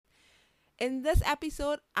In this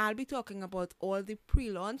episode, I'll be talking about all the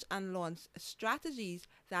pre-launch and launch strategies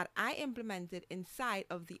that I implemented inside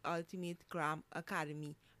of the Ultimate Gram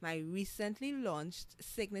Academy, my recently launched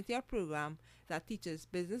signature program that teaches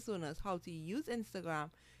business owners how to use Instagram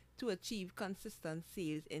to achieve consistent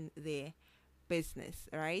sales in their business,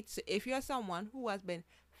 right? So if you're someone who has been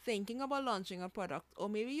thinking about launching a product, or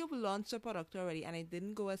maybe you've launched a product already and it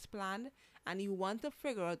didn't go as planned, and you want to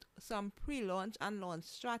figure out some pre-launch and launch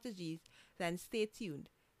strategies, then stay tuned.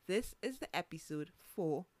 This is the episode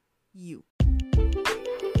for you.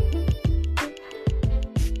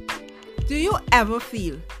 Do you ever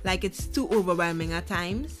feel like it's too overwhelming at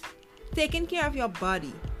times? Taking care of your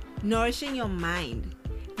body, nourishing your mind,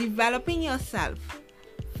 developing yourself,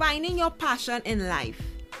 finding your passion in life,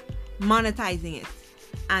 monetizing it,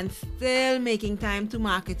 and still making time to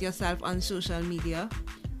market yourself on social media?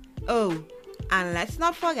 Oh, and let's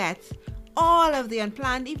not forget all of the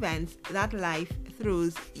unplanned events that life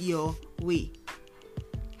throws your way.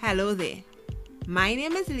 Hello there. My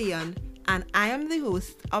name is Leon, and I am the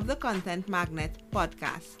host of the Content Magnet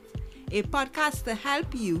podcast, a podcast to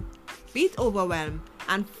help you beat overwhelm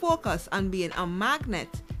and focus on being a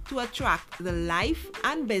magnet to attract the life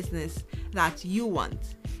and business that you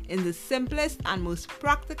want in the simplest and most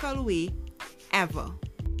practical way ever.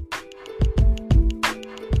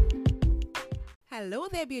 Hello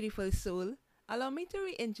there, beautiful soul. Allow me to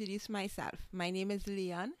reintroduce myself. My name is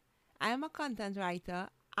Leon. I am a content writer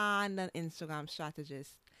and an Instagram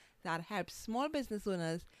strategist that helps small business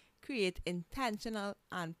owners create intentional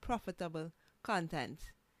and profitable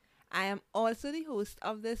content. I am also the host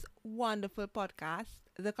of this wonderful podcast,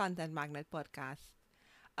 the Content Magnet Podcast.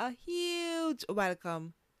 A huge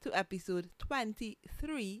welcome to episode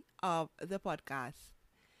 23 of the podcast.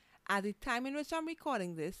 At the time in which I'm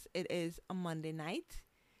recording this, it is a Monday night.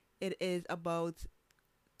 It is about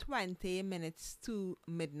 20 minutes to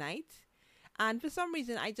midnight. And for some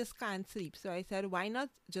reason, I just can't sleep. So I said, why not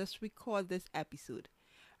just record this episode?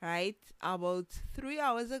 Right? About 3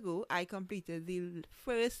 hours ago, I completed the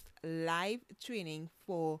first live training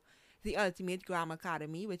for the Ultimate Gram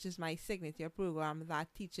Academy, which is my signature program that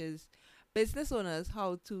teaches business owners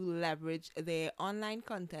how to leverage their online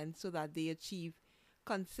content so that they achieve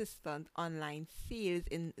consistent online sales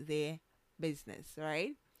in their business,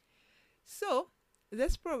 right? So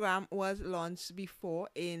this program was launched before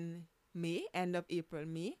in May, end of April,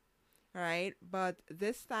 May, right? But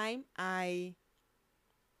this time I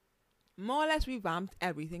more or less revamped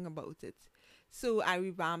everything about it. So I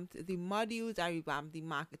revamped the modules, I revamped the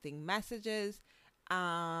marketing messages,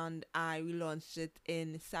 and I relaunched it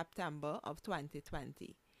in September of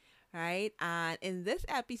 2020. Right? And in this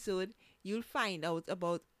episode, you'll find out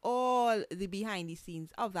about all the behind the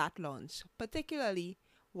scenes of that launch, particularly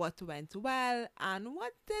what went well and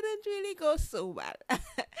what didn't really go so well.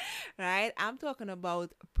 Right? I'm talking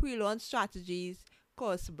about pre-launch strategies,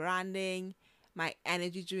 course branding, my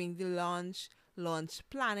energy during the launch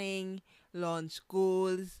planning, launch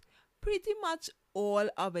goals, pretty much all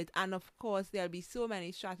of it. And of course, there'll be so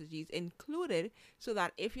many strategies included so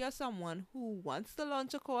that if you're someone who wants to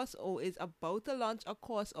launch a course or is about to launch a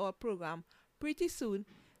course or a program pretty soon,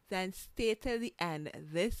 then stay till the end.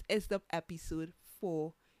 This is the episode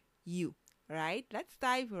for you, right? Let's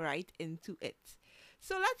dive right into it.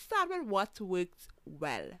 So let's start with what worked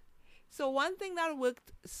well. So one thing that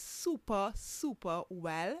worked super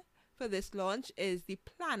well for this launch is the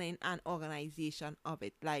planning and organization of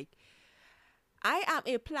it. Like, I am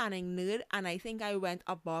a planning nerd, and I think I went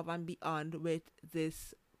above and beyond with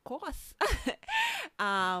this course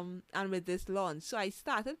and with this launch. So I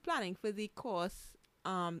started planning for the course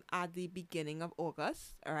at the beginning of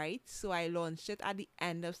August, right? So I launched it at the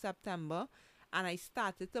end of September, and I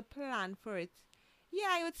started to plan for it. Yeah,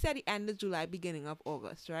 I would say the end of July, beginning of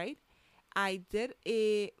August, right? I did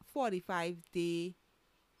a 45-day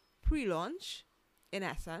pre-launch, in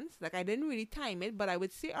essence. Like, I didn't really time it, but I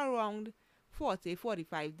would say around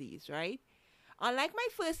 45 days, right? Unlike my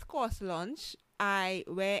first course launch, I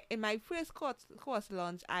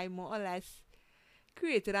more or less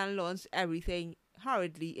created and launched everything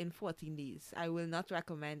hurriedly in 14 days. I will not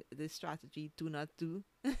recommend this strategy. Do not do.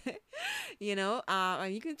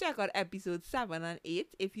 And you can check out episode 7 and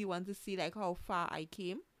 8 if you want to see like how far I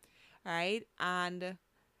came, right? And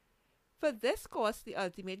for this course, the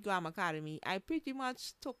Ultimate Gram Academy, I pretty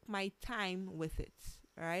much took my time with it,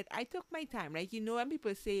 right? I took my time. Like, when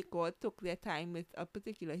people say God took their time with a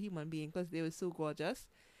particular human being because they were so gorgeous,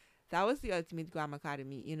 that was the Ultimate Gram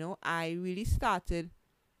Academy. I really started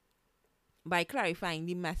by clarifying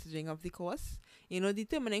the messaging of the course,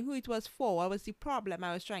 determining who it was for, what was the problem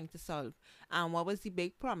I was trying to solve, and what was the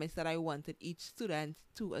big promise that I wanted each student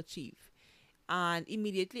to achieve. And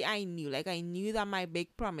immediately I knew that my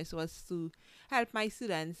big promise was to help my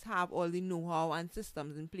students have all the know-how and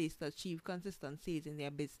systems in place to achieve consistent sales in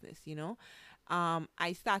their business.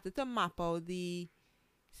 I started to map out the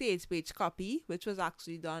sales page copy, which was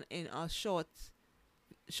actually done in a short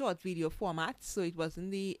video format. So it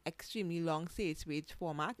wasn't the extremely long sales page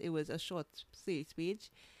format, it was a short sales page.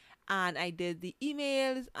 And I did the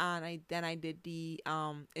emails, and I did the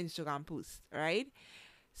Instagram post, right?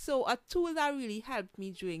 So a tool that really helped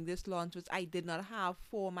me during this launch, which I did not have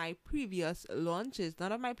for my previous launches,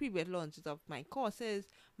 none of my previous launches of my courses,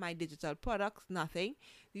 my digital products, nothing.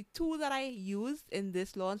 The tool that I used in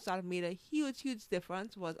this launch that made a huge, huge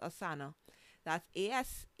difference was Asana. That's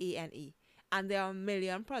ASANE. And there are a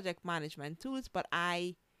million project management tools, but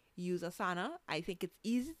I use Asana. I think it's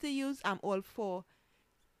easy to use. I'm all for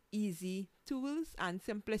easy tools and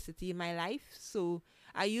simplicity in my life. So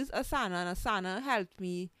I use Asana, and Asana helped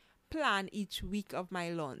me plan each week of my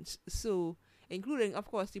launch. So, including, of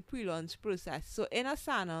course, the pre launch process. So, in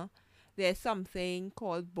Asana, there's something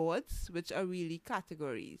called boards, which are really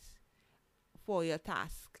categories for your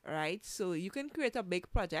task, right? So, you can create a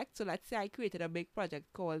big project. So, let's say I created a big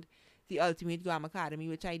project called the Ultimate Glam Academy,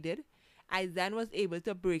 which I did. I then was able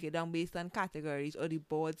to break it down based on categories or the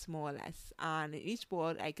boards more or less. And in each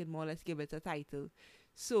board, I could more or less give it a title.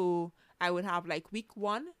 So I would have like week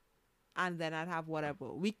 1, and then I'd have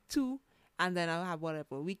whatever. Week 2, and then I'll have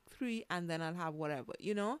whatever. Week 3, and then I'll have whatever.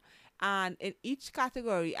 And in each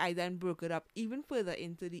category, I then broke it up even further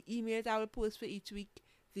into the emails I will post for each week,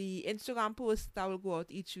 the Instagram posts that will go out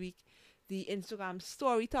each week, the Instagram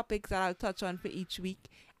story topics that I'll touch on for each week,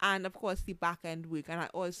 and of course the back end work. And I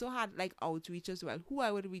also had like outreach as well, who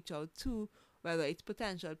I would reach out to, whether it's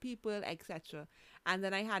potential people, etc. And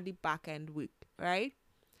then I had the back end work, right?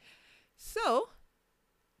 So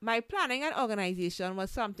my planning and organization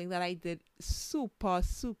was something that I did super,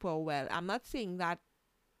 super well. I'm not saying that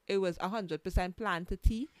it was 100% planned to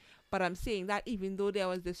T, but I'm saying that even though there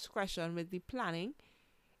was discretion with the planning,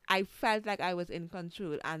 I felt like I was in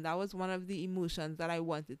control, and that was one of the emotions that I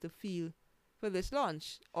wanted to feel for this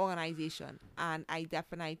launch, organization. And I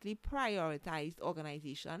definitely prioritized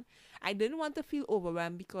organization. I didn't want to feel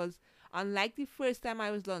overwhelmed because unlike the first time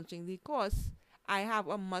I was launching the course, I have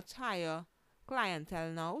a much higher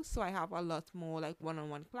clientele now. So I have a lot more like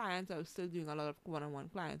one-on-one clients. I was still doing a lot of one-on-one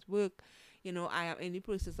clients work. I am in the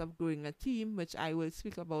process of growing a team, which I will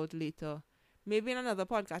speak about later, maybe in another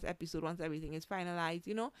podcast episode once everything is finalized.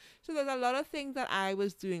 So there's a lot of things that I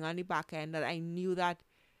was doing on the back end that I knew that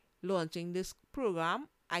launching this program,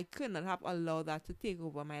 I could not have allowed that to take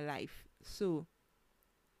over my life. So,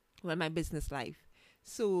 well, my business life.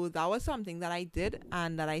 So that was something that I did,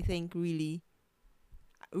 and that I think really,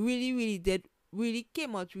 really, really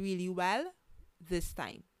came out really well this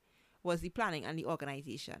time, was the planning and the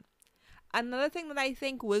organization. Another thing that I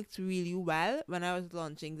think worked really well when I was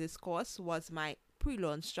launching this course was my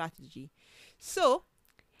pre-launch strategy. So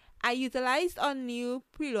I utilized a new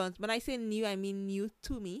pre-launch. When I say new, I mean new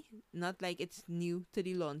to me, not like it's new to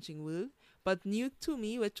the launching world, but new to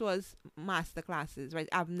me, which was masterclasses, right?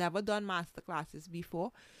 I've never done masterclasses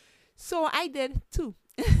before. So I did 2.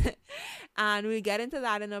 And we'll get into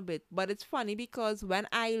that in a bit. But it's funny because when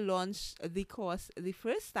I launched the course the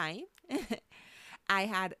first time, I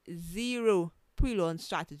had 0 pre-launch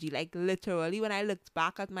strategy. Like literally, when I looked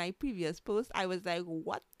back at my previous post, I was like,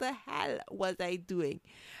 what the hell was I doing?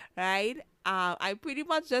 Right? I pretty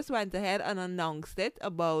much just went ahead and announced it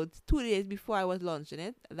about 2 days before I was launching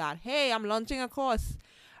it, that, hey, I'm launching a course,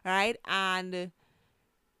 right? And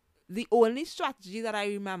the only strategy that I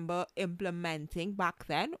remember implementing back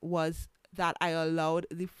then was that I allowed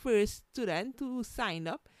the first student who signed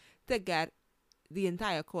up to get the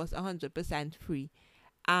entire course 100% free.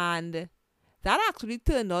 And that actually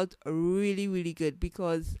turned out really, really good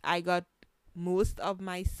because I got most of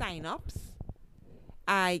my sign-ups.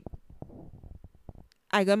 I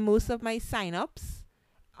got most of my sign-ups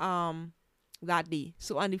that day.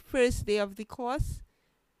 So on the first day of the course,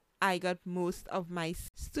 I got most of my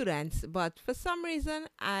students. But for some reason,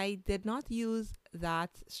 I did not use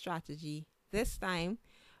that strategy this time.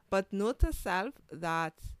 But note to self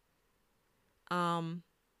that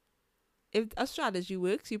if a strategy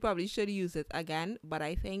works, you probably should use it again. But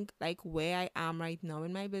I think like where I am right now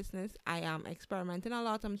in my business, I am experimenting a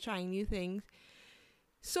lot. I'm trying new things.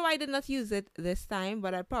 So I did not use it this time,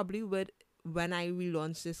 but I probably would when I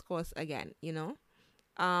relaunch this course again,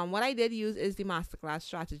 What I did use is the masterclass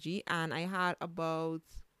strategy, and I had about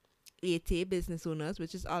 80 business owners,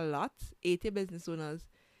 which is a lot, 80 business owners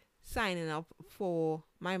signing up for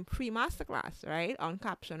my free masterclass, right, on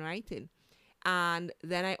caption writing. And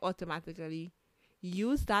then I automatically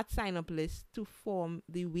use that sign up list to form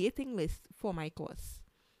the waiting list for my course.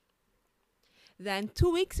 Then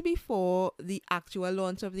 2 weeks before the actual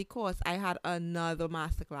launch of the course, I had another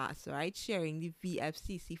masterclass, right, sharing the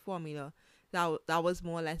VFCC formula. That was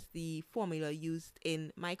more or less the formula used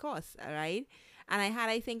in my course, right? And I had,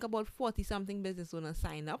 I think, about 40 something business owners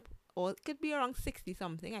sign up, or it could be around 60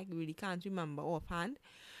 something. I really can't remember offhand,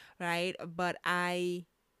 right? But I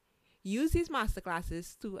use these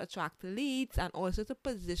masterclasses to attract leads and also to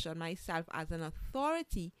position myself as an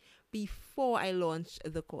authority before I launch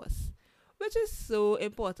the course, which is so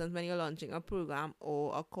important when you're launching a program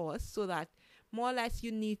or a course, so that more or less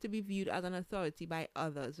you need to be viewed as an authority by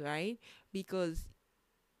others, right? Because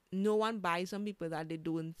no one buys from people that they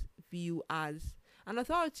don't view as an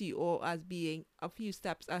authority or as being a few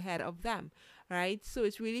steps ahead of them, right? So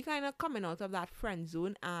it's really kind of coming out of that friend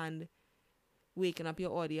zone and waking up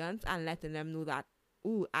your audience and letting them know that,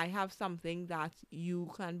 ooh, I have something that you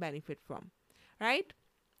can benefit from, right?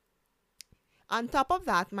 On top of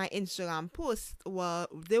that, my Instagram posts were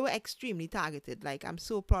extremely targeted. Like, I'm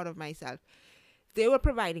so proud of myself. They were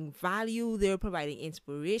providing value, they were providing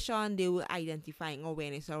inspiration, they were identifying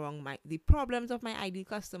awareness around the problems of my ideal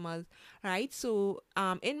customers, right? So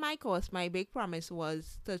in my course, my big promise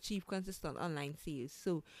was to achieve consistent online sales.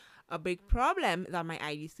 So a big problem that my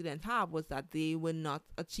ideal students have was that they were not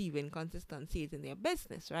achieving consistent sales in their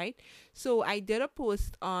business, right? So I did a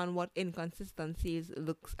post on what inconsistent sales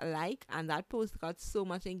looks like, and that post got so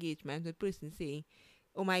much engagement with person saying,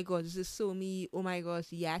 oh my god, this is so me, oh my gosh,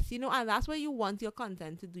 yes, and that's what you want your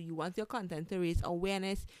content to do. You want your content to raise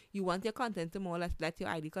awareness. You want your content to more or less let your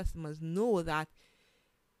ideal customers know that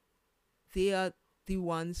they are the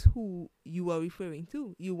ones who you are referring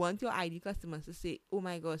to. You want your ideal customers to say, oh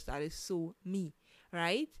my gosh, that is so me,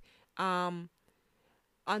 right? On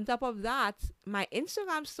top of that, my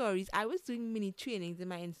Instagram stories, I was doing mini trainings in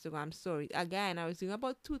my Instagram stories. Again, I was doing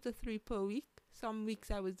about 2 to 3 per week. Some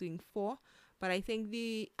weeks I was doing 4, but I think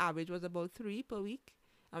the average was about 3 per week.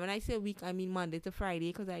 And when I say week, I mean Monday to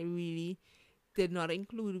Friday, because I really did not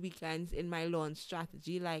include weekends in my launch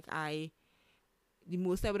strategy. The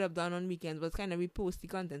most I would have done on weekends was kind of repost the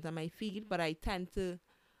content on my feed, but I tend to,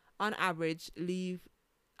 on average, leave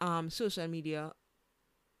social media.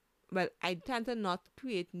 Well, I tend to not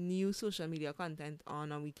create new social media content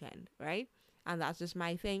on a weekend, right? And that's just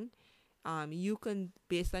my thing. You can,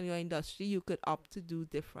 based on your industry, you could opt to do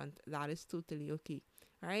different. That is totally okay,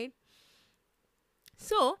 right?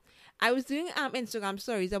 So I was doing Instagram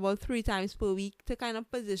stories about 3 times per week to kind of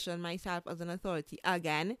position myself as an authority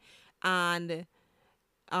again. And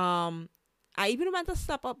I even went a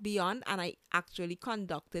step up beyond, and I actually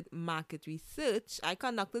conducted market research. I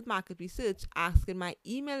conducted market research, asking my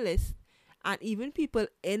email list and even people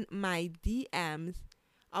in my DMs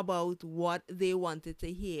about what they wanted to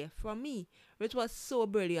hear from me, which was so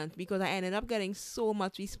brilliant because I ended up getting so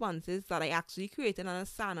much responses that I actually created an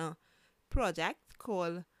Asana project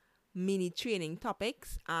called Mini Training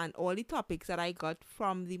Topics, and all the topics that I got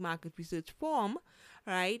from the market research form,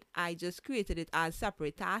 right, I just created it as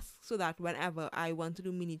separate tasks so that whenever I want to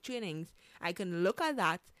do mini trainings, I can look at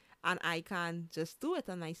that and I can just do it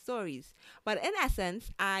on my stories. But in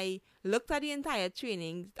essence, I looked at the entire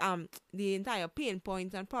trainings, the entire pain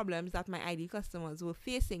points and problems that my ideal customers were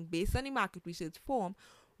facing based on the market research form.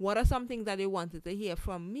 What are some things that they wanted to hear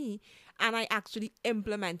from me? And I actually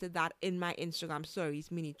implemented that in my Instagram stories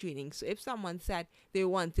mini training. So if someone said they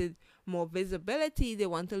wanted more visibility, they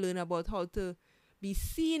want to learn about how to be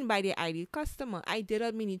seen by their ideal customer, I did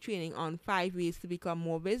a mini training on 5 ways to become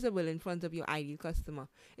more visible in front of your ideal customer.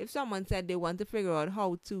 If someone said they want to figure out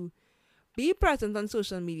how to be present on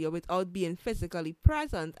social media without being physically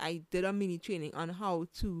present, I did a mini training on how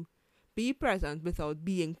to be present without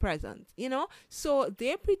being present, So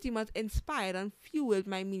they pretty much inspired and fueled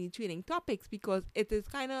my mini training topics, because it is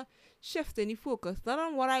kind of shifting the focus, not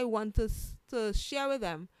on what I want to share with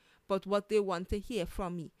them, but what they want to hear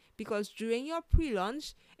from me. Because during your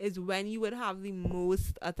pre-launch is when you would have the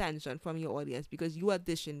most attention from your audience, because you are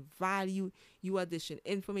dishing value, you are dishing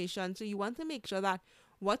information. So you want to make sure that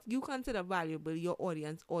what you consider valuable, your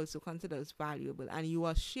audience also considers valuable, and you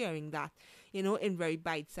are sharing that, in very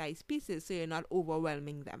bite-sized pieces, so you're not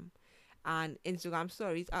overwhelming them. And Instagram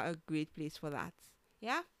stories are a great place for that.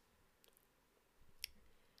 Yeah.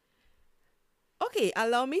 Okay,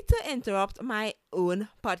 allow me to interrupt my own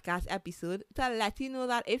podcast episode to let you know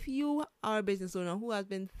that if you are a business owner who has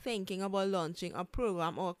been thinking about launching a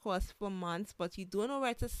program or a course for months, but you don't know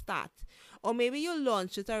where to start, or maybe you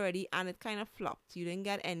launched it already and it kind of flopped, you didn't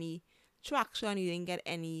get any traction, you didn't get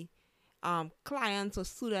any clients or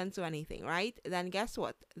students or anything, right? Then guess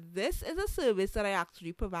what? This is a service that I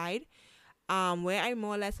actually provide, where I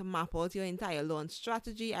more or less map out your entire launch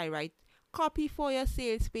strategy. I write copy for your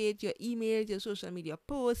sales page, your emails, your social media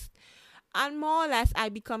posts, and more or less I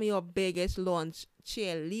become your biggest launch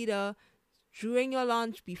cheerleader during your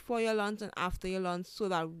launch, before your launch, and after your launch, so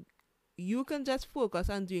that you can just focus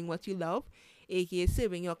on doing what you love, aka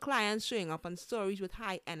serving your clients, showing up on stories with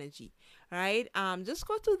high energy. Right? Just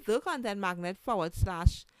go to the content magnet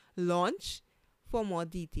 / launch for more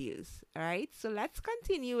details. Alright, so let's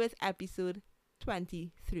continue with episode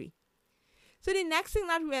 23. So the next thing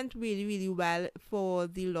that went really, really well for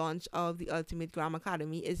the launch of the Ultimate Gram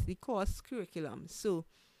Academy is the course curriculum. So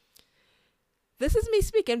this is me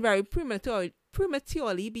speaking very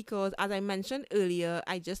prematurely because, as I mentioned earlier,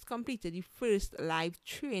 I just completed the first live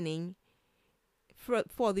training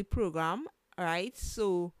for the program. Alright,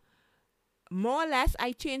 so more or less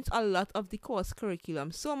I changed a lot of the course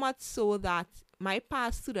curriculum, so much so that my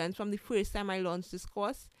past students, from the first time I launched this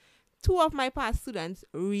course, 2 of my past students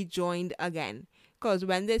rejoined again, because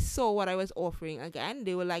when they saw what I was offering again,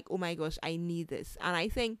 they were like, oh my gosh, I need this. And I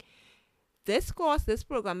think this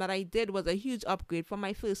program that I did was a huge upgrade from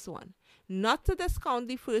my first one. Not to discount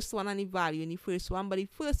the first one and the value in the first one, but the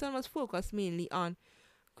first one was focused mainly on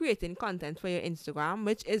creating content for your Instagram,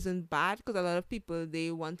 which isn't bad, because a lot of people, they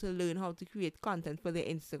want to learn how to create content for their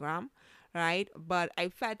Instagram, right? But I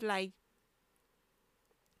felt like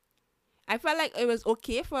it was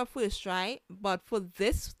okay for a first try, but for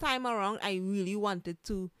this time around, I really wanted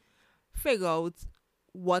to figure out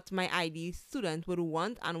what my ID student would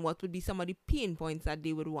want and what would be some of the pain points that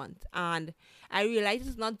they would want. And I realized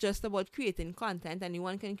it's not just about creating content.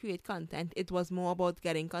 Anyone can create content. It was more about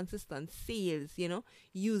getting consistent sales,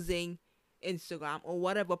 using Instagram or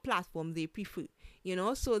whatever platform they prefer,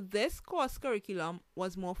 So this course curriculum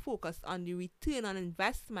was more focused on the return on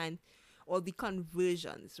investment or the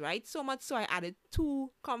conversions, right? So much so I added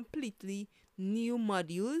 2 completely new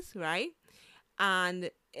modules, right?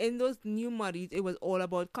 And in those new modules, it was all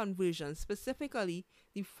about conversion, specifically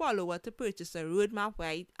the follower to purchaser roadmap,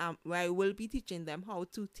 right? Where I will be teaching them how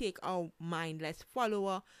to take our mindless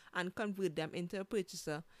follower and convert them into a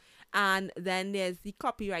purchaser. And then there's the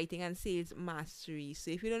copywriting and sales mastery.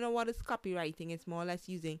 So if you don't know what is copywriting, it's more or less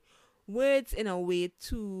using words in a way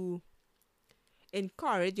to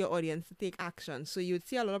encourage your audience to take action. So you would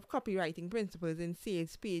see a lot of copywriting principles in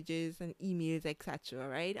sales pages and emails, etc.,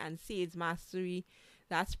 right? And sales mastery,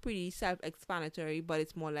 that's pretty self-explanatory, but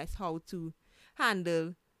it's more or less how to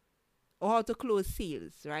handle or how to close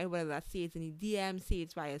sales, right? Whether that's sales in the DM,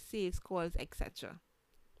 sales via sales calls, etc.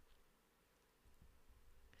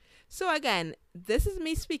 So again, this is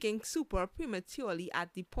me speaking super prematurely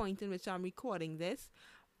at the point in which I'm recording this,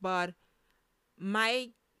 but my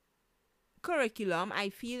curriculum, I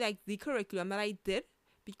feel like the curriculum that I did,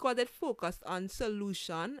 because it focused on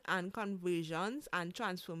solution and conversions and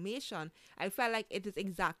transformation, I felt like it is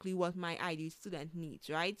exactly what my ideal student needs,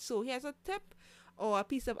 right? So here's a tip or a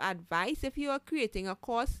piece of advice. If you are creating a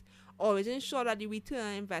course, always ensure that the return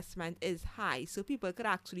on investment is high, so people could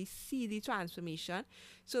actually see the transformation,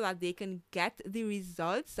 so that they can get the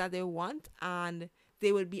results that they want, and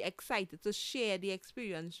they will be excited to share the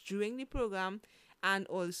experience during the program and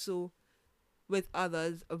also with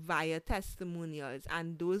others via testimonials.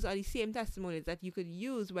 And those are the same testimonials that you could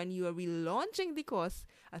use when you are relaunching the course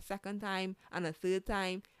a second time and a third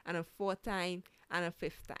time and a fourth time and a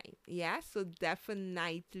fifth time. Yeah, so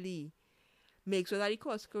definitely make sure that the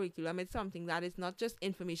course curriculum is something that is not just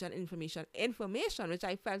information, which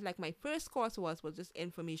I felt like my first course was just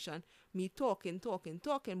information, me talking,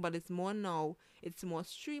 but it's more now, it's more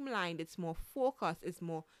streamlined, it's more focused, it's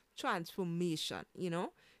more transformation,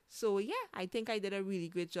 So yeah, I think I did a really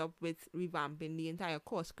great job with revamping the entire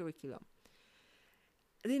course curriculum.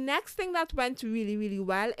 The next thing that went really, really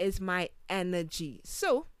well is my energy.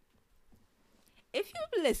 So if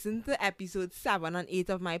you've listened to episode 7 and 8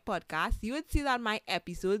 of my podcast, you would see that my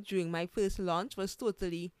episode during my first launch was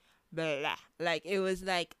totally blah. Like, it was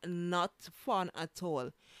like not fun at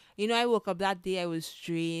all. I woke up that day, I was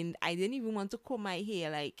drained. I didn't even want to comb my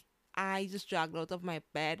hair. Like, I just dragged out of my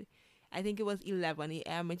bed. I think it was 11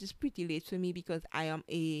 a.m., which is pretty late for me because I am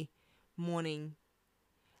a morning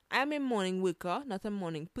worker, not a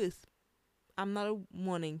morning person. I'm not a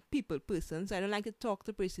morning people person, so I don't like to talk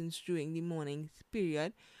to persons during the morning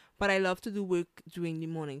period. but I love to do work during the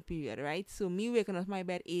morning period, right? So me waking up my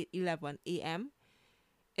bed 8, 11 a.m.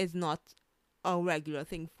 is not a regular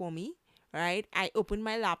thing for me, right? I opened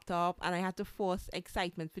my laptop and I had to force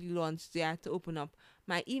excitement for the launch day. I had to open up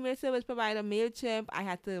my email service provider, MailChimp. I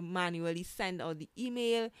had to manually send out the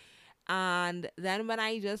email. And then when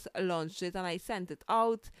I just launched it and I sent it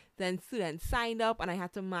out, then students signed up and I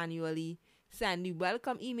had to manually send the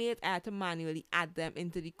welcome emails. I had to manually add them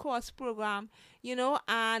into the course program,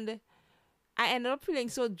 and I ended up feeling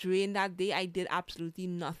so drained that day. I did absolutely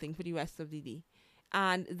nothing for the rest of the day.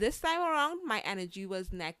 And this time around, my energy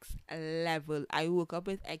was next level. I woke up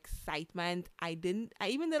with excitement. I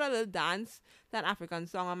even did a little dance, that African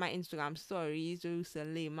song on my Instagram stories,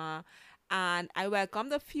 Jerusalem. And I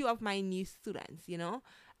welcomed a few of my new students, And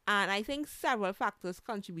I think several factors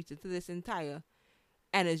contributed to this entire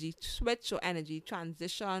energy switch or energy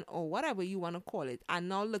transition or whatever you want to call it. And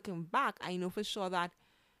now looking back, I know for sure that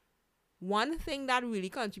one thing that really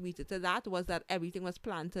contributed to that was that everything was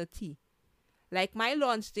planned to a T. Like my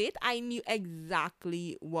launch date, I knew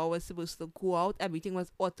exactly what was supposed to go out. Everything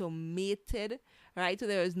was automated, right? So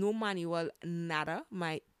there was no manual nada.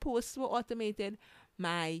 My posts were automated.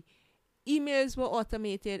 My emails were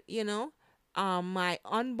automated, my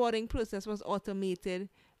onboarding process was automated.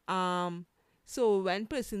 So when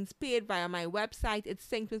persons paid via my website, it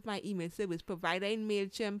synced with my email service provider in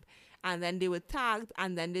MailChimp, and then they were tagged,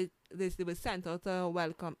 and then they were sent out a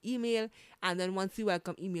welcome email, and then once the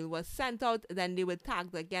welcome email was sent out, then they were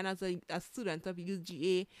tagged again as a student of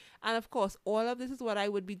UGA. And of course, all of this is what I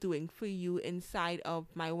would be doing for you inside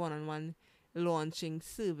of my one-on-one launching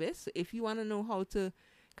service. So if you want to know how to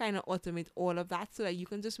kind of automate all of that so that you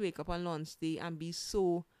can just wake up on launch day and be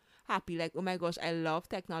so happy, like, oh my gosh, I love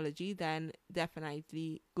technology, then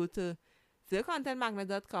definitely go to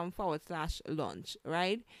thecontentmagnet.com/launch,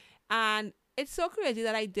 right? And it's so crazy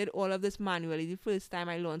that I did all of this manually the first time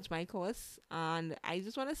I launched my course. And I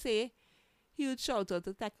just want to say huge shout out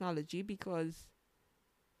to technology, because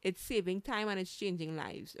it's saving time and it's changing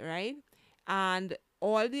lives, right? And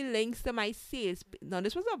all the links to my sales. Now,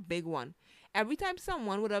 this was a big one. Every time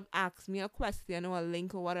someone would have asked me a question or a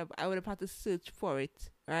link or whatever, I would have had to search for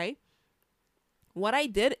it, right? What I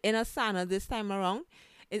did in Asana this time around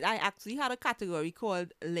is I actually had a category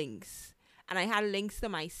called links. And I had links to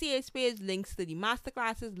my sales page, links to the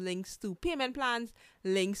masterclasses, links to payment plans,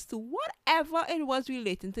 links to whatever it was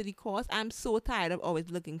relating to the course. I'm so tired of always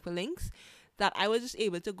looking for links that I was just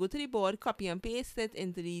able to go to the board, copy and paste it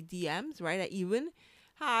into the DMs, right? I even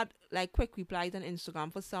had like quick replies on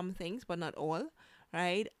Instagram for some things, but not all,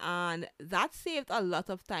 right? And that saved a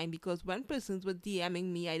lot of time, because when persons were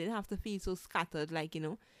DMing me, I didn't have to feel so scattered, like,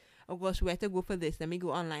 oh gosh, where to go for this? Let me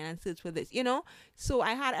go online and search for this, So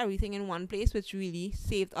I had everything in one place, which really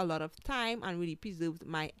saved a lot of time and really preserved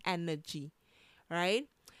my energy, right?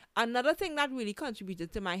 Another thing that really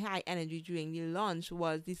contributed to my high energy during the launch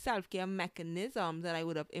was the self-care mechanism that I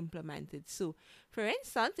would have implemented. So, for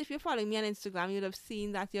instance, if you're following me on Instagram, you would have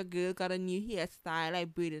seen that your girl got a new hairstyle. I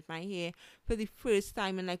braided my hair for the first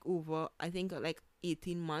time in over, I think,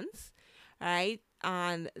 18 months, right?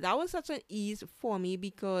 And that was such an ease for me,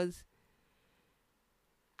 because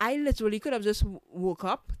I literally could have just woke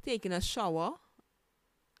up, taken a shower,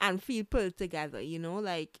 and feel pulled together,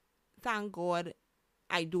 thank God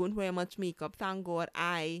I don't wear much makeup. Thank God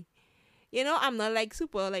I'm not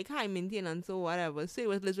super high maintenance or whatever. So it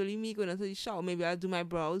was literally me going to the shower. Maybe I'll do my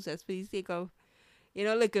brows just for the sake of,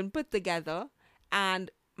 looking put together.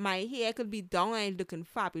 And my hair could be down and it's looking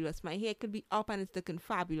fabulous. My hair could be up and it's looking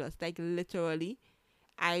fabulous. Like literally,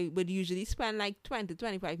 I would usually spend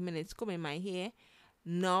 20-25 minutes combing my hair.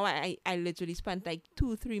 Now I literally spent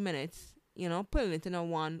 2-3 minutes, pulling it in a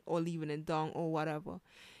one or leaving it down or whatever.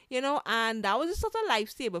 And that was just such a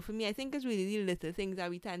lifesaver for me. I think it's really the little things that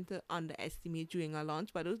we tend to underestimate during a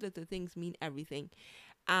launch, but those little things mean everything.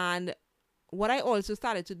 And what I also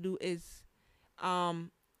started to do is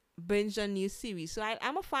binge a new series. So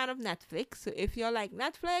I'm a fan of Netflix. So if you're like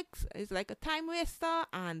Netflix is like a time waster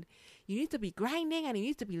and you need to be grinding and you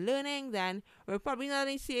need to be learning, then we're probably not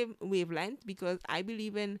in the same wavelength, because I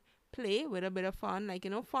believe in play with a bit of fun,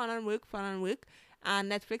 fun and work.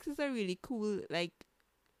 And Netflix is a really cool,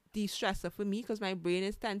 de-stressor for me, because my brain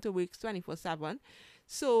is tend to work 24/7.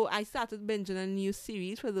 So I started binging a new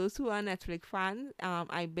series. For those who are Netflix fans,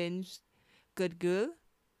 I binged Good Girl,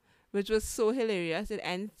 which was so hilarious. It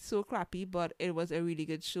ends so crappy, but it was a really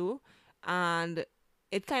good show, and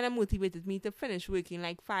it kind of motivated me to finish working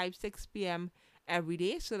 5-6 p.m. every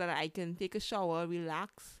day, so that I can take a shower,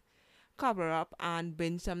 relax, cover up, and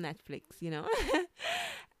binge some Netflix,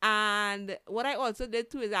 And what I also did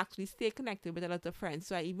too is actually stay connected with a lot of friends.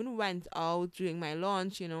 So I even went out during my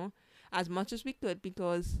launch, as much as we could,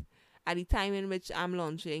 because at the time in which I'm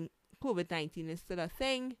launching, COVID-19 is still a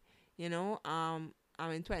thing, I'm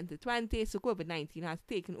in 2020, so COVID-19 has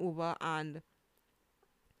taken over, and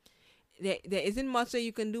there isn't much that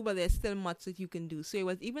you can do, but there's still much that you can do. So it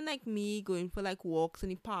was even like me going for like walks in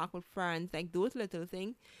the park with friends, like those little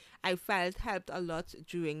things I felt helped a lot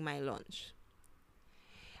during my launch.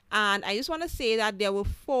 And I just want to say that there were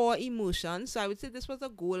 4 emotions. So I would say this was a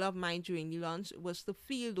goal of mine during the launch, was to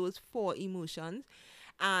feel those 4 emotions.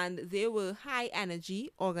 And they were high energy,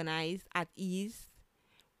 organized, at ease,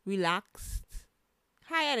 relaxed.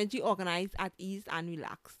 High energy, organized, at ease, and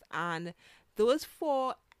relaxed. And those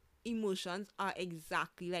 4 emotions are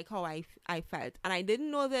exactly like how I felt. And I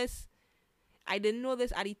didn't know this. I didn't know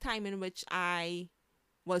this at the time in which I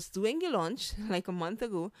was doing the launch, like a month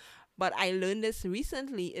ago. But I learned this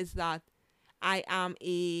recently, is that I am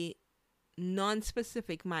a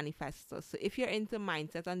non-specific manifestor. So if you're into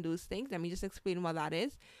mindset and those things, let me just explain what that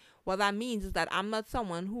is. What that means is that I'm not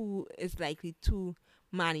someone who is likely to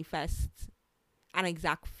manifest an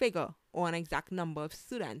exact figure or an exact number of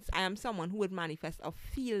students. I am someone who would manifest a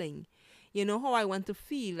feeling. You know how I want to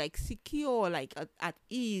feel, like secure, like at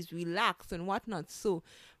ease, relaxed, and whatnot. So,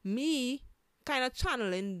 me kind of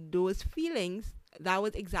channeling those feelings, that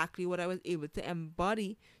was exactly what I was able to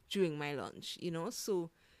embody during my launch,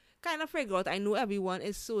 So, kind of figure out, I know everyone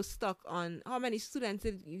is so stuck on how many students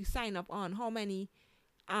did you sign up on, how many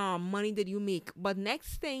money did you make. But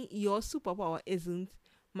next thing, your superpower isn't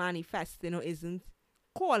manifesting or isn't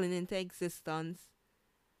calling into existence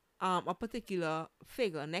a particular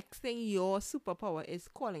figure. Next thing, your superpower is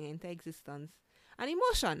calling into existence an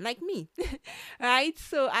emotion, like me. Right?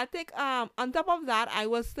 So I think on top of that, I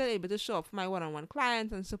was still able to show up for my one-on-one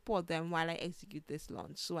clients and support them while I execute this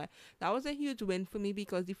launch. So that was a huge win for me,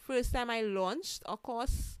 because the first time I launched, of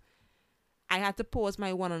course, I had to pause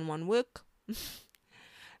my one-on-one work.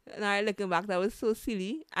 Now looking back, that was so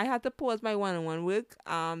silly. I had to pause my one-on-one work.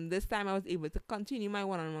 This time I was able to continue my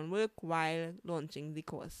one-on-one work while launching the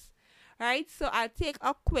course. Right, so I'll take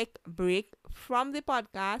a quick break from the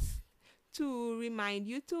podcast to remind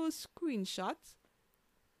you to screenshot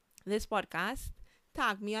this podcast,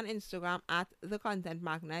 tag me on Instagram at The Content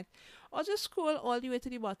Magnet, or just scroll all the way to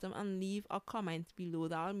the bottom and leave a comment below.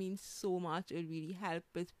 That will mean so much. It will really help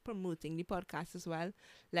with promoting the podcast as well.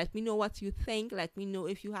 Let me know what you think. Let me know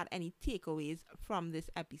if you had any takeaways from this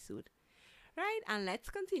episode. Right, and let's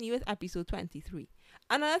continue with episode 23.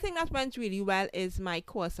 Another thing that went really well is my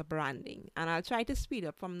course of branding. And I'll try to speed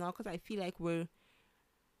up from now, because I feel like we're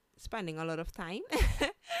spending a lot of time.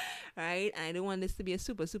 Right, and I don't want this to be a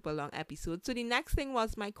super long episode. So the next thing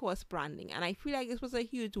was my course branding, and I feel like this was a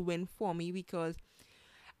huge win for me, because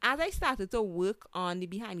as I started to work on the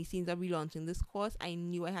behind the scenes of relaunching this course, I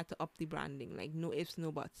knew I had to up the branding, like no ifs,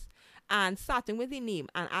 no buts. And starting with the name,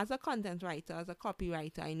 and as a content writer, as a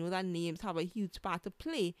copywriter, I know that names have a huge part to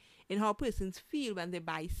play in how persons feel when they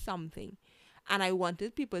buy something. And I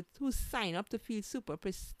wanted people who sign up to feel super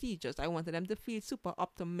prestigious. I wanted them to feel super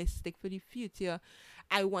optimistic for the future.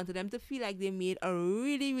 I wanted them to feel like they made a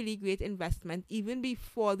really great investment even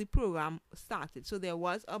before the program started. So there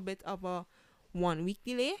was a bit of a 1 week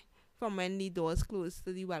delay from when the doors closed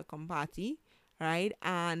to the welcome party, right?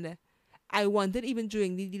 And I wanted, even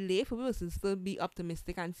during the delay, for people to still be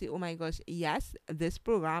optimistic and say, oh my gosh, yes, this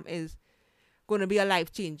program is going to be a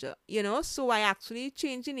life changer, So I actually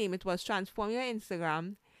changed the name. It was Transform Your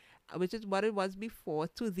Instagram, which is what it was before,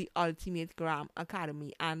 to the Ultimate Gram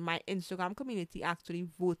Academy. And my Instagram community actually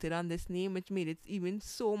voted on this name, which made it even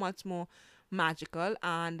so much more magical.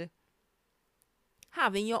 And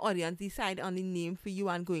having your audience decide on the name for you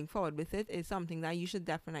and going forward with it is something that you should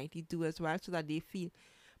definitely do as well, so that they feel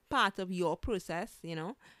part of your process,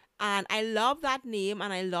 And I love that name,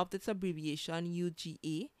 and I loved its abbreviation,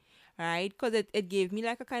 UGA, right? Because it gave me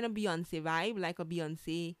like a kind of Beyonce vibe, like a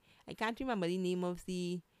Beyonce. I can't remember the name of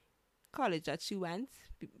the college that she went.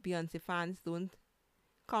 Beyonce fans don't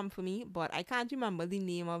come for me, but I can't remember the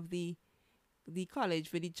name of the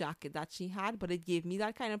college with the jacket that she had, but it gave me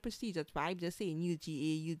that kind of prestigious vibe, just saying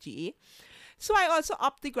UGA. So I also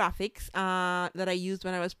upped the graphics that I used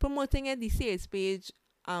when I was promoting it, the sales page,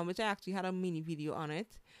 which I actually had a mini video on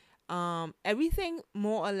it. Everything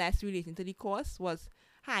more or less relating to the course was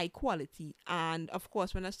high quality. And of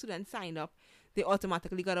course, when a student signed up, they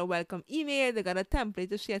automatically got a welcome email. They got a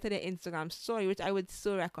template to share to their Instagram story, which I would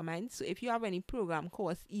so recommend. So if you have any program,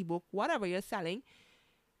 course, ebook, whatever you're selling,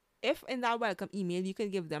 if in that welcome email you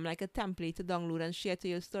can give them like a template to download and share to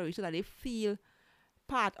your story, so that they feel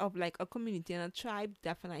part of like a community and a tribe,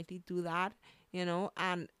 definitely do that.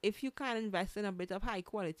 And if you can invest in a bit of high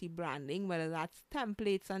quality branding, whether that's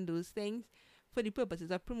templates and those things for the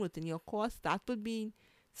purposes of promoting your course,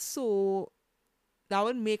 so that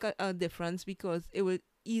would make a difference, because it would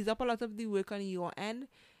ease up a lot of the work on your end,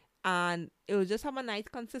 and it will just have a nice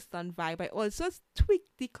consistent vibe. I also tweak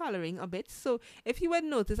the coloring a bit. So if you would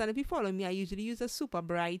notice, and if you follow me, I usually use a super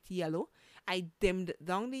bright yellow. I dimmed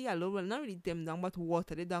down the yellow, well, not really dimmed down, but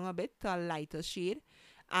watered it down a bit to a lighter shade.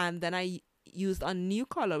 And then I used a new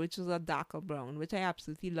color, which was a darker brown, which I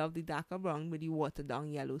absolutely love, the darker brown with the watered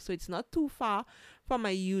down yellow. So it's not too far from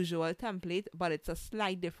my usual template, but it's a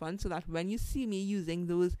slight difference, so that when you see me using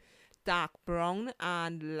those dark brown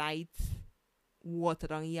and light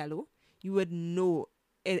watered on yellow, you would know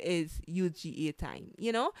it is UGA time,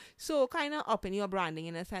 So kind of upping your branding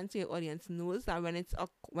in a sense, so your audience knows that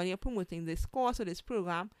when you're promoting this course or this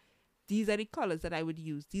program, these are the colors that I would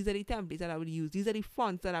use, these are the templates that I would use, these are the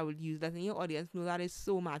fonts that I would use, letting your audience know that is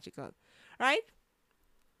so magical, right?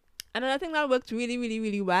 Another thing that worked really, really,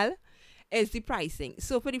 really well is the pricing.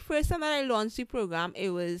 So for the first time that I launched the program, it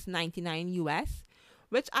was $99 US,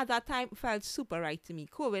 which at that time felt super right to me.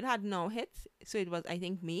 COVID had now hit, so it was, I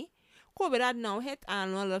think, May. COVID had now hit,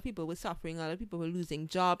 and a lot of people were suffering. A lot of people were losing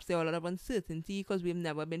jobs. There was a lot of uncertainty because we've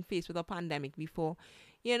never been faced with a pandemic before.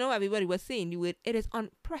 Everybody was saying the word, it is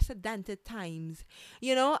unprecedented times,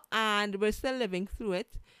 and we're still living through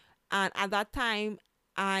it. And at that time,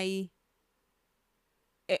 that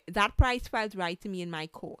price felt right to me in my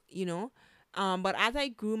core, But as I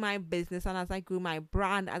grew my business and as I grew my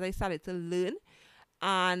brand, as I started to learn,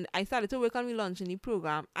 and I started to work on relaunching the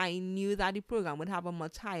program, I knew that the program would have a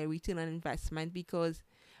much higher return on investment, because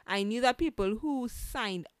I knew that people who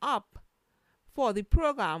signed up for the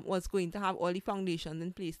program was going to have all the foundations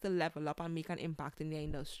in place to level up and make an impact in their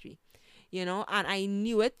industry. And I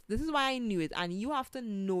knew it. This is why I knew it. And you have to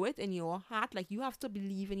know it in your heart. Like, you have to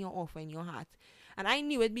believe in your offer in your heart. And I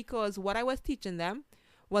knew it because what I was teaching them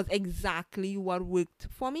was exactly what worked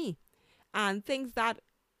for me. And things that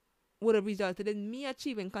would have resulted in me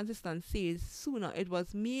achieving consistent sales sooner. It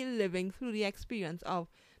was me living through the experience of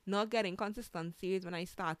not getting consistent sales when I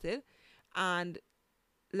started, and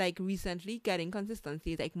like recently getting consistent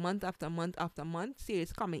sales, like month after month after month,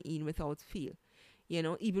 sales coming in without fail.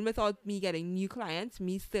 Even without me getting new clients,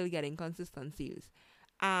 me still getting consistent sales.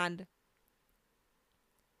 And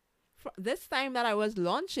this time that I was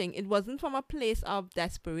launching, it wasn't from a place of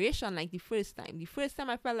desperation like the first time. The first time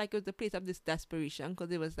I felt like it was a place of this desperation,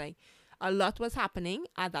 because it was like a lot was happening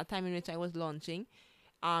at that time in which I was launching.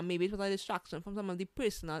 Maybe it was a distraction from some of the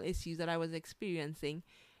personal issues that I was experiencing.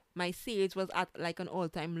 My sales was at like an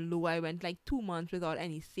all-time low. I went like 2 months without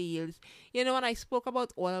any sales. And I spoke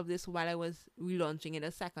about all of this while I was relaunching it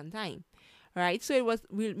a second time. Right? So it was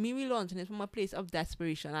me relaunching it from a place of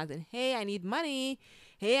desperation, as in, hey, I need money.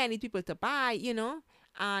 Hey, I need people to buy,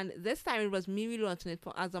 And this time it was me relaunching it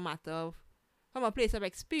as a matter of, from a place of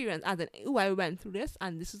experience, as in, oh, I went through this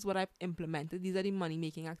and this is what I've implemented. These are the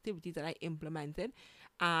money-making activities that I implemented,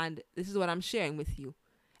 and this is what I'm sharing with you.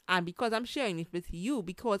 And because I'm sharing it with you,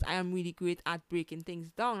 because I am really great at breaking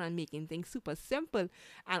things down and making things super simple,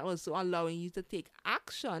 and also allowing you to take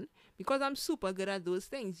action, because I'm super good at those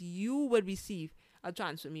things, you will receive a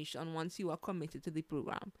transformation once you are committed to the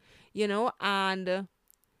program, and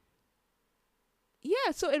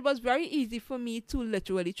yeah, so it was very easy for me to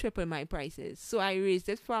literally triple my prices. So I raised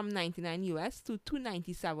it from 99 US to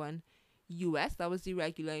 297 US. That was the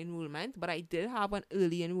regular enrollment, but I did have an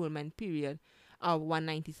early enrollment period of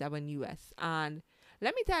 197 US. And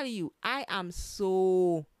let me tell you, I am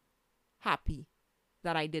so happy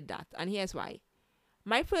that I did that. And here's why.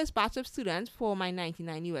 My first batch of students for my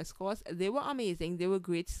 99 US course, they were amazing. They were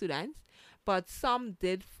great students, but some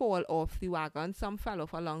did fall off the wagon. Some fell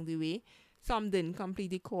off along the way. Some didn't complete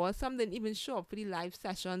the course. Some didn't even show up for the live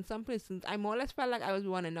session. Some persons, I more or less felt like I was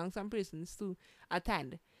running down some persons to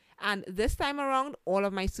attend. And this time around, all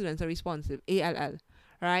of my students are responsive, ALL,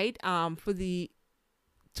 right? For the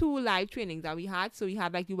 2 live trainings that we had, so we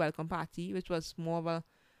had like the welcome party, which was more of a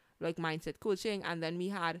like mindset coaching, and then we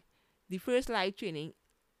had the first live training.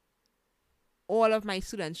 All of my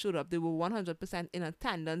students showed up. They were 100% in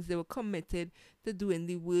attendance. They were committed to doing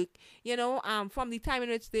the work. From the time in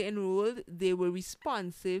which they enrolled, they were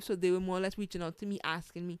responsive. So they were more or less reaching out to me,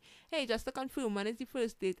 asking me, hey, just to confirm, when is the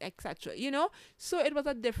first date, etc. So it was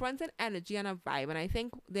a difference in energy and a vibe. And I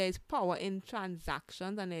think there's power in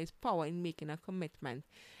transactions, and there's power in making a commitment.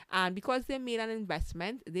 And because they made an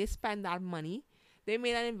investment, they spend that money. They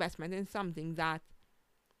made an investment in something that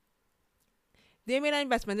They made an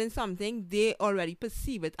investment in something, they already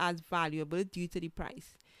perceive it as valuable due to the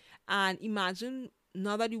price. And imagine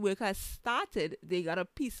now that the work has started, they got a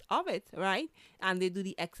piece of it, right? And they do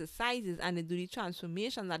the exercises and they do the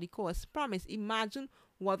transformation that the course promised. Imagine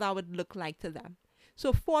what that would look like to them.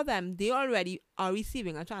 So for them, they already are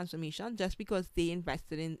receiving a transformation just because they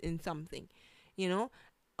invested in something, you know,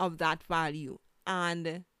 of that value.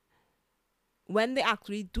 And when they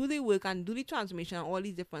actually do the work and do the transformation and all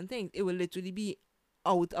these different things, it will literally be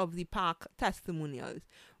out of the park testimonials,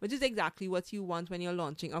 which is exactly what you want when you're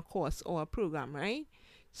launching a course or a program, right?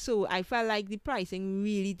 So I felt like the pricing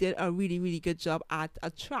really did a really, really good job at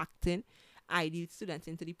attracting ideal students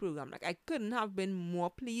into the program. Like I couldn't have been more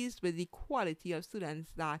pleased with the quality of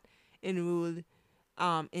students that enrolled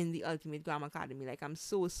in the Ultimate Grammar Academy. Like I'm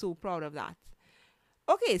so proud of that.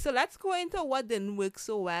 Okay, so let's go into what didn't work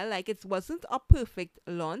so well. Like it wasn't a perfect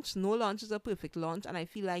launch. No launch is a perfect launch, and I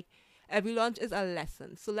feel like every launch is a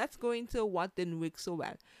lesson. So let's go into what didn't work so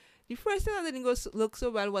well. The first thing that didn't look so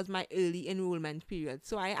well was my early enrollment period.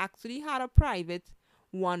 So I actually had a private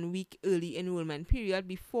 1 week early enrollment period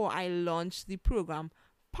before I launched the program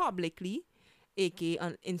publicly, aka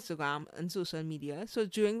on Instagram and social media. So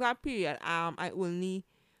during that period, I only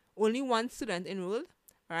one student enrolled,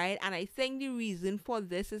 right? And I think the reason for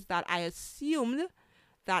this is that I assumed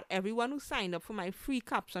that everyone who signed up for my free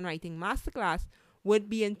caption writing masterclass would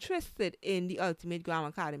be interested in the Ultimate Grammar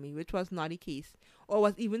Academy, which was not the case, or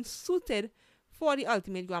was even suited for the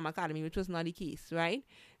Ultimate Grammar Academy, which was not the case, right?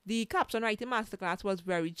 The caption writing masterclass was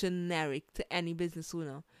very generic to any business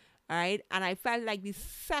owner, right? And I felt like the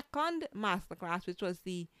second masterclass, which was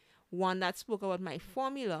the one that spoke about my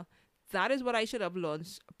formula, that is what I should have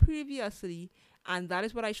launched previously, and that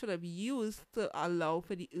is what I should have used to allow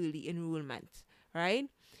for the early enrollment, right?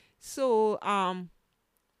 So,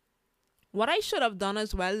 what I should have done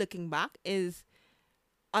as well, looking back, is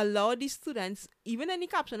allow the students, even in the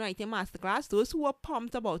caption writing masterclass, those who were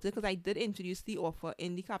pumped about it, because I did introduce the offer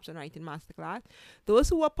in the caption writing masterclass, those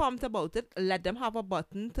who were pumped about it, let them have a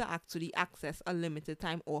button to actually access a limited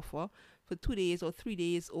time offer for 2 days or 3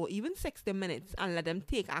 days or even 60 minutes, and let them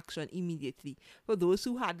take action immediately. For those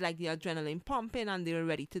who had like the adrenaline pumping and they were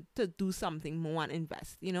ready to do something more and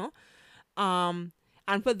invest, you know.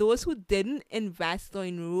 And for those who didn't invest or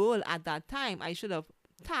enroll at that time, I should have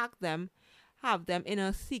tagged them, have them in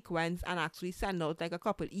a sequence, and actually send out like a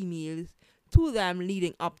couple emails to them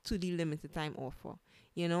leading up to the limited time offer,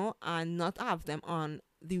 you know, and not have them on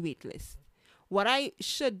the wait list. What I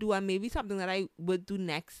should do, and maybe something that I would do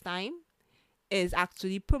next time, is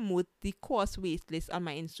actually promote the course waitlist on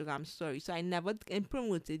my Instagram story. So I never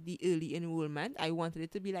promoted the early enrollment. I wanted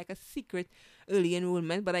it to be like a secret early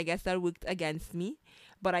enrollment, but I guess that worked against me.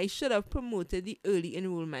 But I should have promoted the early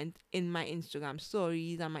enrollment in my Instagram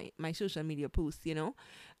stories and my social media posts, you know.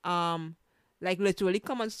 Like literally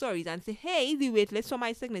come on stories and say, hey, the waitlist for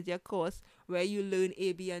my signature course where you learn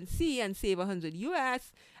A, B, and C and save 100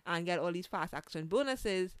 US and get all these fast action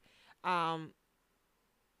bonuses.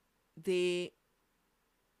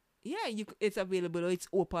 It's available, or it's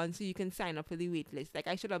open, so you can sign up for the wait list. Like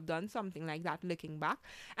I should have done something like that looking back.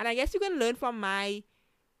 And I guess you can learn from my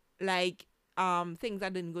things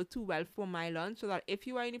that didn't go too well for my launch, so that if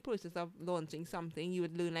you are in the process of launching something, you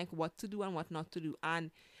would learn like what to do and what not to do.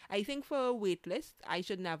 And I think for a wait list, I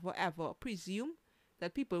should never ever presume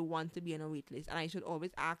that people want to be on a wait list, and I should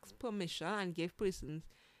always ask permission and give persons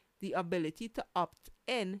the ability to opt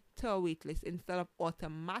in to a wait list instead of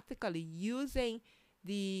automatically using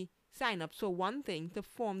the sign-ups for one thing to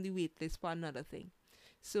form the wait list for another thing.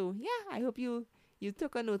 So yeah, I hope you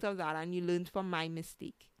took a note of that and you learned from my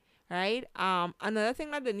mistake, right? Another thing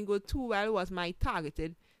that didn't go too well was my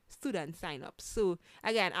targeted student sign-ups. So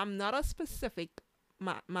again, I'm not a specific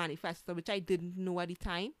manifesto, which I didn't know at the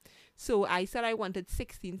time. So I said I wanted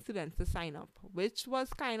 16 students to sign up, which was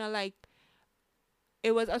kind of like,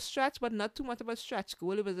 it was a stretch, but not too much of a stretch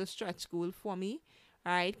goal. It was a stretch goal for me,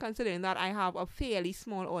 right? Considering that I have a fairly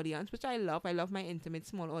small audience, which I love. I love my intimate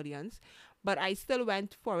small audience, but I still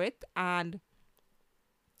went for it. And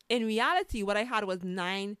in reality, what I had was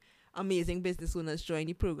 9 amazing business owners join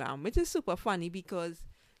the program, which is super funny because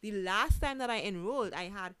the last time that I enrolled, I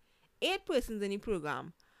had 8 persons in the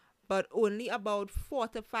program, but only about 4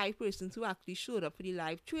 to 5 persons who actually showed up for the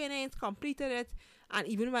live trainings, completed it, and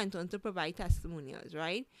even went on to provide testimonials,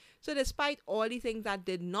 right? So despite all the things that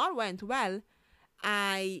did not went well,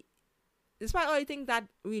 despite all the things that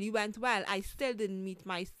really went well, I still didn't meet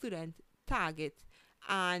my student target.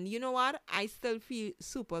 And you know what? I still feel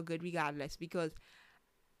super good regardless, because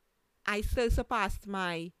I still surpassed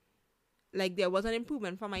my like there was an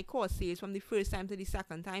improvement for my course sales from the first time to the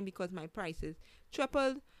second time because my prices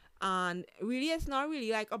tripled. And really, it's not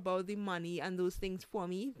really like about the money and those things for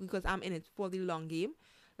me because I'm in it for the long game.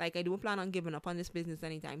 Like, I don't plan on giving up on this business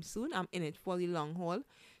anytime soon. I'm in it for the long haul.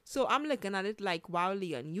 So I'm looking at it like, wow,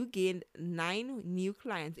 Leon, you gained 9 new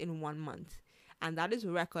clients in 1 month. And that is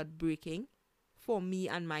record breaking for me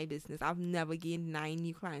and my business. I've never gained 9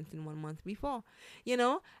 new clients in 1 month before, you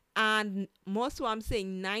know? And most of what I'm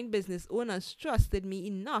saying, 9 business owners trusted me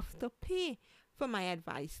enough to pay for my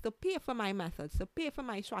advice, to pay for my methods, to pay for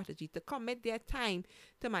my strategy, to commit their time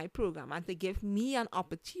to my program, and to give me an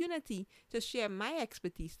opportunity to share my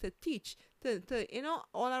expertise, to teach, to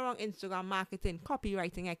all around Instagram marketing,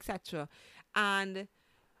 copywriting, etc. And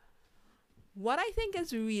what I think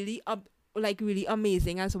is really really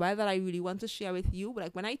amazing as well, that I really want to share with you,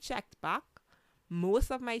 like when I checked back, most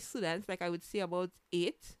of my students, like I would say about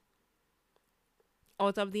 8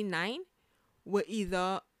 out of the 9, were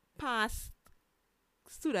either past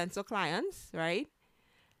students or clients, right?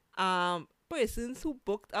 Persons who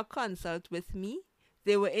booked a consult with me,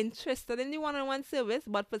 they were interested in the one-on-one service,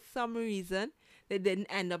 but for some reason they didn't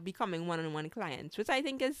end up becoming one-on-one clients, which I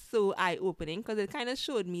think is so eye-opening because it kind of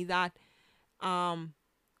showed me that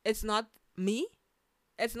it's not me,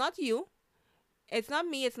 it's not you, it's not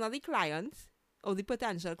me, it's not the client or the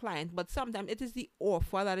potential client, but sometimes it is the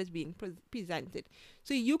offer that is being presented.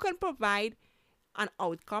 So you can provide an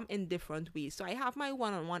outcome in different ways. So I have my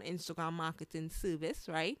one-on-one Instagram marketing service,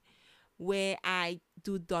 right, where I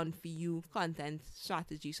do done for you content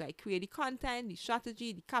strategy. So I create the content, the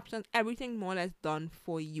strategy, the captions, everything more or less done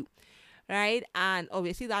for you, right? And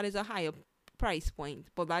obviously that is a higher price point,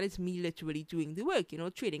 but that is me literally doing the work,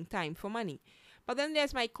 trading time for money. But then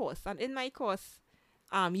there's my course, and in my course,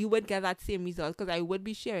 you would get that same result because I would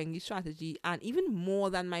be sharing the strategy, and even more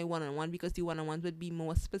than my one-on-one, because the one-on-ones would be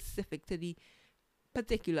more specific to the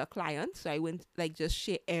particular client. So I wouldn't like just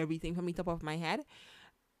share everything from the top of my head.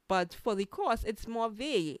 But for the course, it's more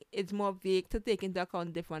vague. It's more vague to take into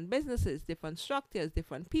account different businesses, different structures,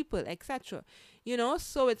 different people, etc.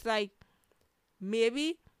 So it's like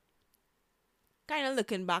maybe kind of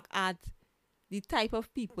looking back at the type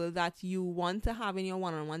of people that you want to have in your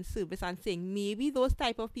one-on-one service and saying maybe those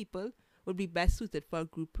type of people would be best suited for a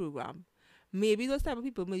group program. Maybe those type of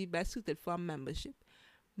people may be best suited for a membership.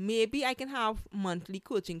 Maybe I can have monthly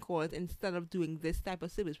coaching calls instead of doing this type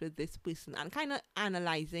of service with this person, and kind of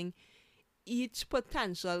analyzing each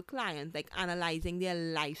potential client, like analyzing their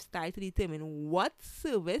lifestyle to determine what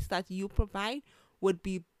service that you provide would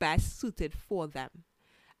be best suited for them.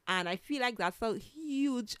 And I feel like that's a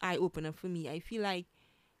huge eye opener for me. I feel like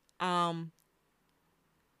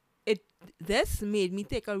it this made me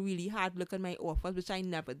take a really hard look at my offers, which I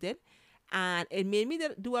never did. And it made me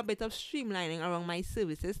do a bit of streamlining around my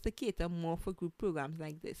services to cater more for group programs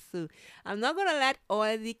like this. So I'm not going to let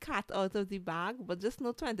all the cat out of the bag, but just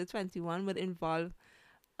know 2021 would involve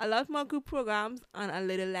a lot more group programs and a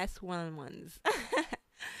little less one-on-ones,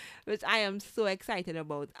 which I am so excited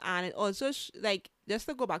about. And it also, just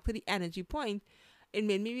to go back to the energy point, it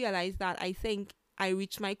made me realize that I think I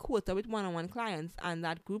reached my quota with one-on-one clients, and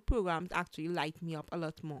that group programs actually light me up a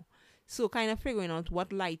lot more. So kind of figuring out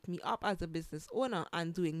what light me up as a business owner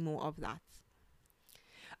and doing more of that.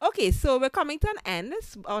 Okay, so we're coming to an end.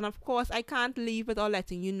 And of course, I can't leave without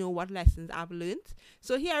letting you know what lessons I've learned.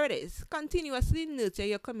 So here it is. Continuously nurture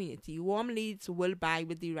your community. Warm leads will buy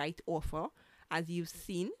with the right offer, as you've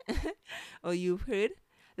seen or you've heard.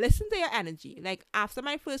 Listen to your energy. Like after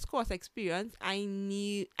my first course experience, I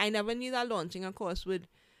never knew that launching a course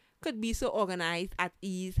could be so organized, at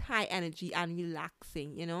ease, high energy, and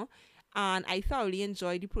relaxing, And I thoroughly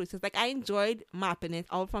enjoyed the process. Like I enjoyed mapping it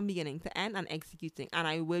out from beginning to end and executing. And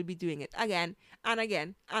I will be doing it again and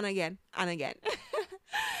again and again and again.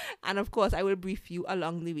 And of course, I will brief you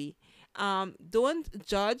along the way. Don't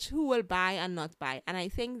judge who will buy and not buy. And I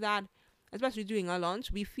think that, especially during our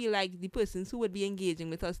launch, we feel like the persons who would be engaging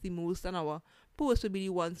with us the most on our posts would be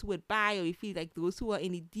the ones who would buy, or we feel like those who are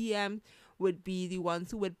in the DM would be the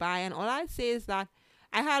ones who would buy. And all I'll say is that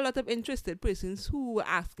I had a lot of interested persons who were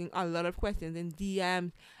asking a lot of questions in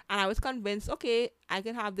DMs, and I was convinced, okay, I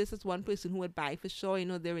can have this as one person who would buy for sure.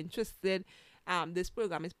 They're interested. This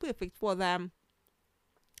program is perfect for them.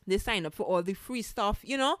 They signed up for all the free stuff,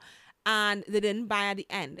 and they didn't buy at the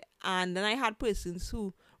end. And then I had persons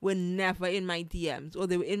who were never in my DMs, or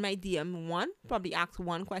they were in my DM probably asked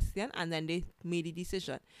one question, and then they made a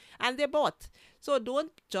decision and they bought. So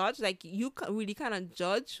don't judge. Like you really cannot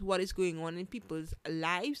judge what is going on in people's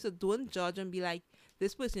lives. So don't judge and be like,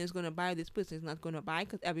 this person is going to buy, this person is not going to buy,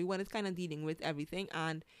 because everyone is kind of dealing with everything.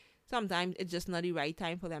 And sometimes it's just not the right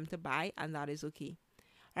time for them to buy, and that is okay.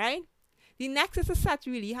 Right? The next is to set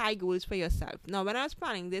really high goals for yourself. Now, when I was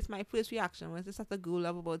planning this, my first reaction was to set a goal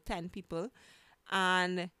of about 10 people.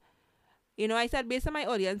 And, I said based on my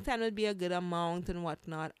audience, 10 would be a good amount and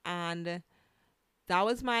whatnot. And that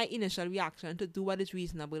was my initial reaction, to do what is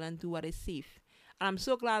reasonable and do what is safe. And I'm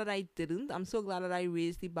so glad that I didn't. I'm so glad that I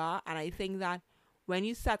raised the bar. And I think that when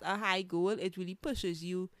you set a high goal, it really pushes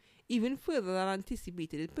you even further than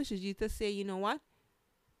anticipated. It pushes you to say, you know what?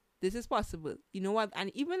 This is possible. You know what?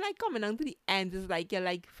 And even like coming down to the end, it's like you're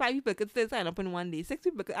like 5 people could still sign up in one day, 6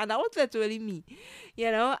 people could, and that was literally me,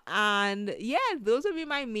 And yeah, those would be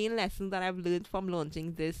my main lessons that I've learned from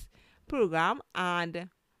launching this program. And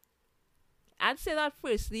I'd say that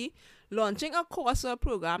firstly, launching a course or a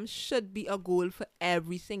program should be a goal for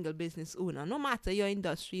every single business owner, no matter your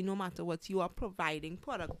industry, no matter what you are providing,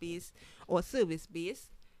 product based or service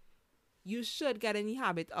based. You should get in the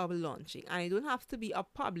habit of launching. And it don't have to be a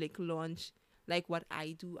public launch like what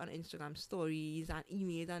I do on Instagram stories and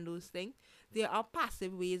emails and those things. There are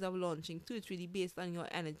passive ways of launching too. It's really based on your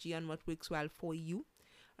energy and what works well for you,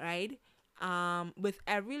 right? With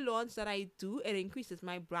every launch that I do, it increases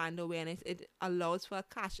my brand awareness. It allows for a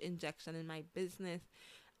cash injection in my business.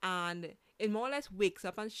 And it more or less wakes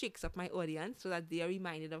up and shakes up my audience so that they are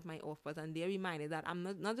reminded of my offers, and they're reminded that I'm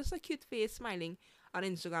not just a cute face smiling on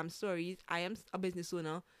Instagram stories. I am a business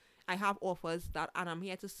owner. I have offers and I'm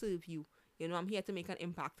here to serve you. I'm here to make an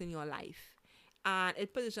impact in your life. And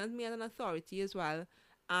it positions me as an authority as well,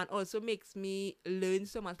 and also makes me learn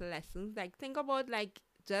so much lessons. Like, think about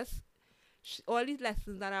just all these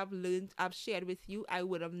lessons that I've shared with you, I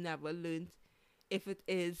would have never learned if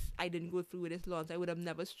I didn't go through with this launch. I would have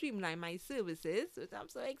never streamlined my services, which I'm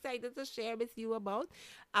so excited to share with you about.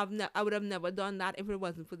 I would have never done that if it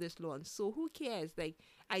wasn't for this launch. So who cares?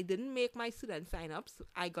 I didn't make my student sign-ups.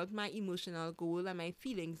 I got my emotional goal and my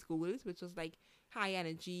feelings goals, which was high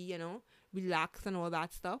energy, relax and all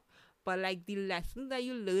that stuff. But the lessons that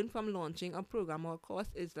you learn from launching a program or a course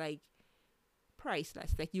is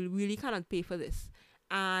priceless. You really cannot pay for this.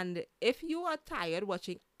 And if you are tired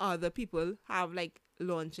watching other people have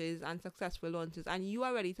launches and successful launches, and you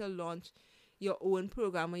are ready to launch your own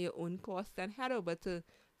program or your own course, then head over to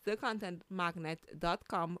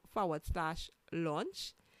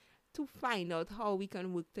thecontentmagnet.com/launch to find out how we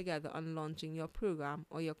can work together on launching your program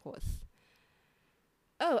or your course.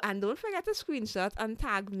 Oh, and don't forget to screenshot and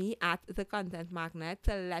tag me at The Content Magnet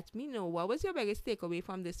to let me know what was your biggest takeaway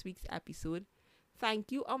from this week's episode.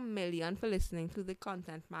 Thank you a million for listening to the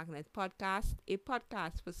Content Magnet podcast, a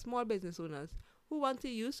podcast for small business owners who want to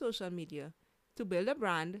use social media to build a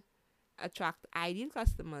brand, attract ideal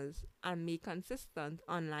customers, and make consistent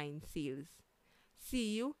online sales.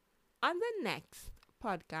 See you on the next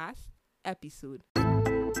podcast episode.